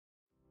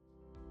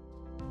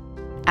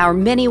Our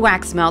mini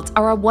wax melts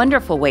are a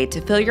wonderful way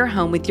to fill your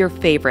home with your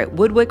favorite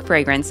WoodWick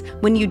fragrance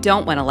when you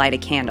don't want to light a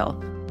candle.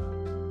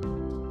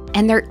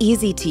 And they're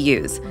easy to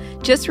use.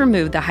 Just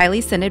remove the highly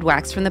scented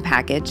wax from the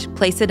package,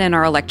 place it in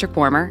our electric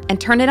warmer,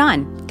 and turn it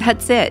on.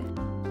 That's it.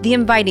 The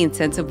inviting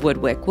scents of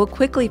WoodWick will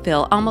quickly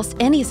fill almost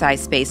any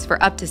size space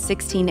for up to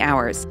 16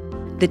 hours.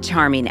 The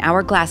charming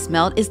hourglass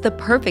melt is the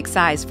perfect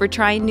size for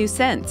trying new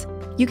scents.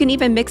 You can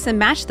even mix and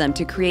match them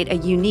to create a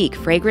unique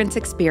fragrance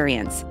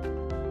experience.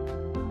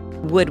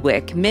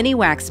 WoodWick Mini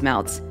Wax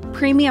Melts,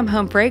 premium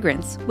home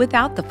fragrance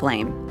without the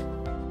flame.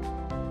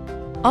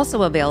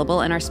 Also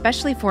available in our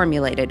specially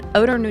formulated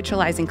odor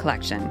neutralizing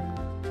collection.